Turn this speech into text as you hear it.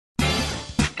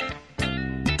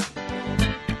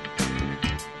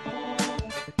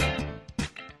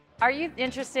Are you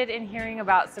interested in hearing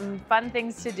about some fun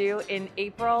things to do in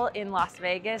April in Las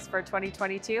Vegas for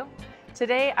 2022?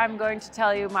 Today, I'm going to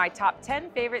tell you my top 10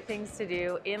 favorite things to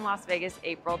do in Las Vegas,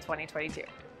 April 2022.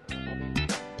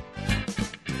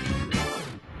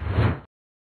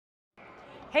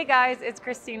 Hey guys, it's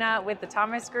Christina with the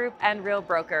Thomas Group and Real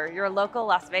Broker, your local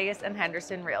Las Vegas and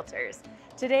Henderson realtors.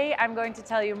 Today, I'm going to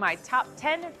tell you my top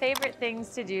 10 favorite things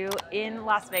to do in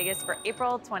Las Vegas for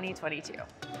April 2022.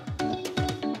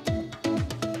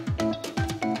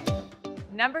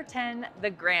 Number 10, the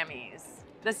Grammys.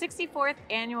 The 64th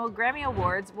Annual Grammy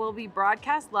Awards will be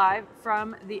broadcast live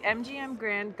from the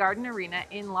MGM Garden Arena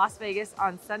in Las Vegas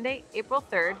on Sunday, April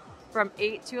 3rd from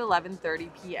 8 to 11:30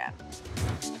 p.m.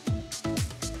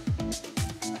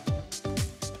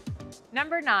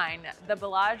 Number 9, the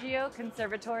Bellagio,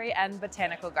 Conservatory, and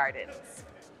Botanical Gardens.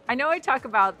 I know I talk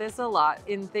about this a lot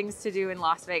in things to do in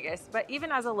Las Vegas, but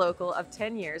even as a local of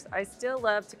 10 years, I still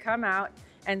love to come out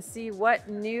and see what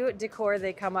new decor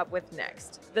they come up with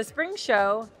next. The spring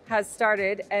show has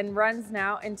started and runs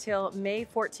now until May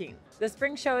 14th. The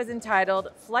spring show is entitled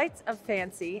Flights of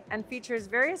Fancy and features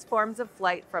various forms of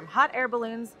flight from hot air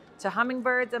balloons to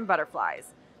hummingbirds and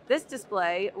butterflies. This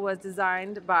display was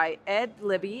designed by Ed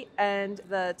Libby and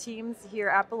the teams here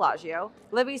at Bellagio.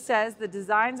 Libby says the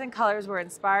designs and colors were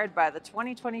inspired by the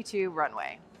 2022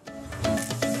 runway.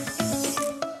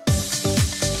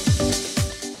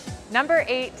 Number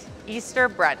 8, Easter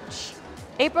brunch.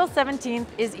 April 17th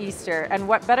is Easter, and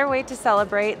what better way to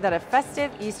celebrate than a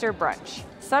festive Easter brunch?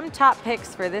 Some top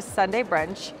picks for this Sunday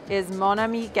brunch is Mon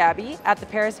Ami Gabi at the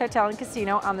Paris Hotel and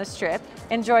Casino on the Strip.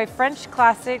 Enjoy French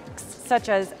classics such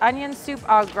as onion soup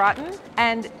au gratin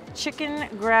and chicken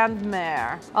grande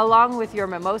mère, along with your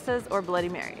mimosas or Bloody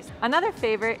Marys. Another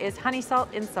favorite is honey salt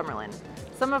in Summerlin.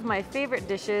 Some of my favorite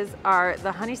dishes are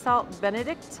the honey salt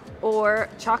benedict or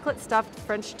chocolate stuffed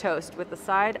French toast with a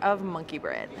side of monkey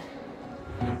bread.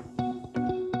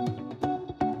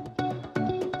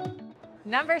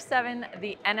 Number 7,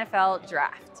 the NFL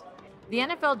Draft. The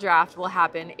NFL Draft will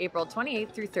happen April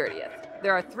 28th through 30th.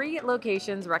 There are 3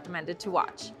 locations recommended to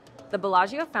watch: the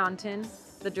Bellagio Fountain,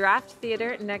 the Draft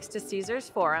Theater next to Caesars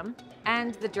Forum,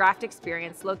 and the Draft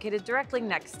Experience located directly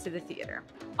next to the theater.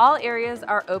 All areas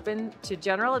are open to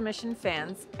general admission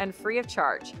fans and free of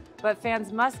charge, but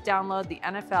fans must download the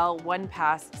NFL One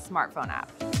Pass smartphone app.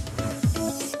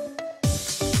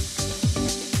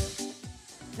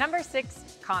 Number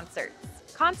 6, concerts.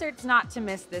 Concerts not to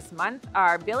miss this month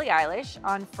are Billie Eilish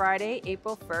on Friday,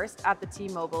 April 1st at the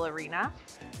T-Mobile Arena,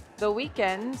 The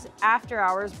Weeknd After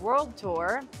Hours World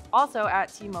Tour, also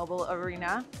at T-Mobile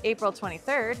Arena, April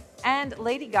 23rd, and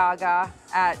Lady Gaga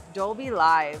at Dolby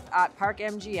Live at Park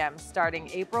MGM starting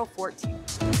April 14th.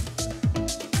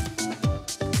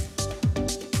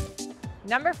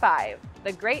 Number 5,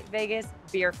 the Great Vegas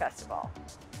Beer Festival.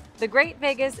 The Great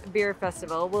Vegas Beer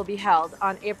Festival will be held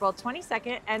on April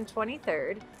 22nd and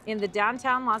 23rd in the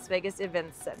downtown Las Vegas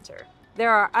Events Center.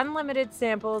 There are unlimited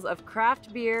samples of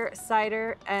craft beer,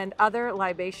 cider, and other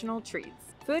libational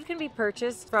treats. Food can be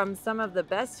purchased from some of the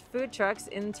best food trucks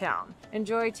in town.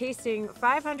 Enjoy tasting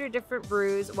 500 different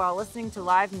brews while listening to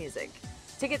live music.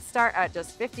 Tickets start at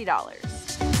just $50.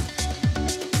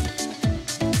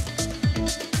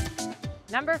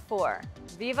 Number 4,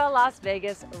 Viva Las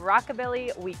Vegas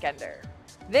Rockabilly Weekender.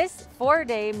 This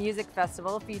 4-day music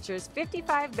festival features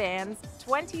 55 bands,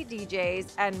 20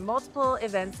 DJs, and multiple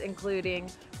events including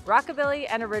rockabilly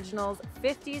and originals,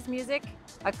 50s music,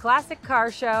 a classic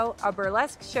car show, a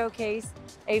burlesque showcase,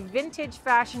 a vintage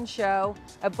fashion show,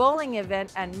 a bowling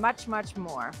event, and much, much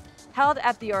more. Held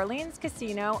at the Orleans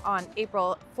Casino on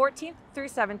April 14th through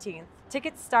 17th.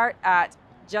 Tickets start at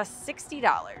just $60.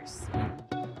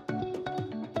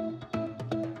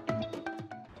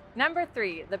 Number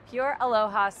 3, the Pure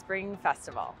Aloha Spring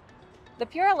Festival. The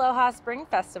Pure Aloha Spring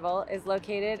Festival is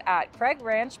located at Craig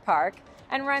Ranch Park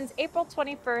and runs April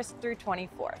 21st through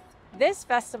 24th. This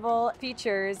festival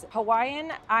features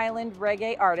Hawaiian Island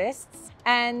reggae artists,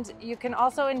 and you can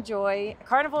also enjoy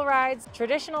carnival rides,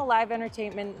 traditional live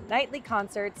entertainment, nightly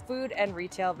concerts, food, and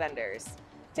retail vendors.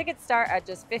 Tickets start at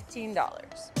just $15.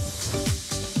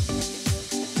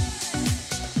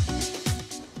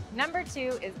 Number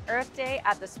 2 is Earth Day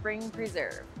at the Spring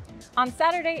Preserve. On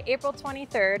Saturday, April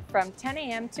 23rd from 10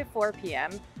 a.m. to 4 p.m.,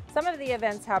 some of the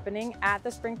events happening at the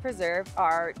Spring Preserve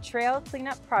are trail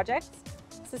cleanup projects,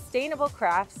 sustainable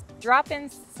crafts, drop-in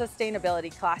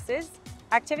sustainability classes,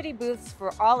 activity booths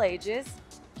for all ages,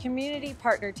 community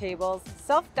partner tables,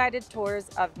 self-guided tours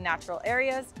of natural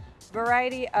areas,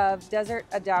 variety of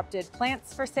desert-adapted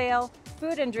plants for sale,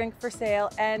 food and drink for sale,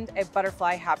 and a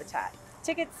butterfly habitat.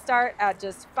 Tickets start at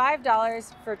just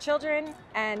 $5 for children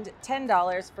and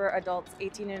 $10 for adults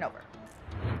 18 and over.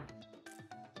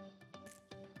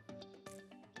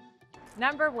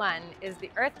 Number 1 is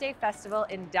the Earth Day Festival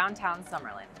in downtown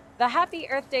Summerlin. The Happy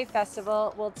Earth Day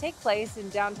Festival will take place in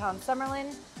downtown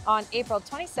Summerlin on April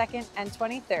 22nd and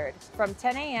 23rd from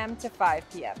 10 a.m. to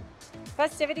 5 p.m.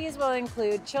 Festivities will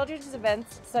include children's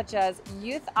events such as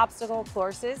youth obstacle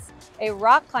courses, a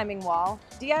rock climbing wall,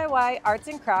 DIY arts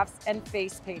and crafts, and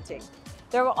face painting.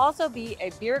 There will also be a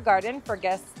beer garden for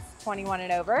guests 21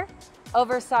 and over,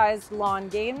 oversized lawn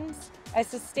games, a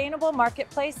sustainable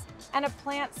marketplace, and a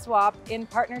plant swap in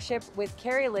partnership with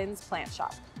Carrie Lynn's Plant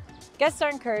Shop. Guests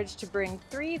are encouraged to bring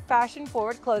 3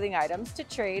 fashion-forward clothing items to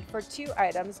trade for 2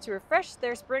 items to refresh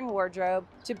their spring wardrobe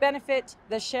to benefit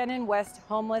the Shannon West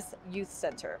Homeless Youth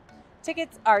Center.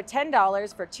 Tickets are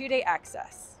 $10 for 2-day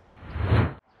access.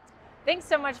 Thanks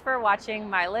so much for watching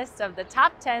my list of the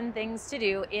top 10 things to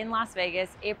do in Las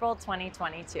Vegas, April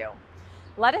 2022.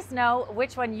 Let us know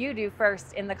which one you do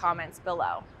first in the comments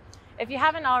below. If you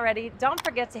haven't already, don't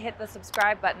forget to hit the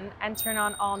subscribe button and turn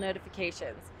on all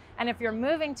notifications. And if you're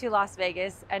moving to Las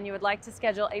Vegas and you would like to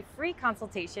schedule a free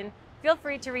consultation, feel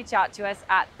free to reach out to us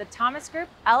at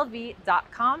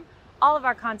thethomasgrouplv.com. All of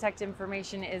our contact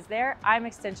information is there. I'm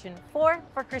extension 4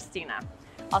 for Christina.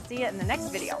 I'll see you in the next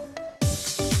video.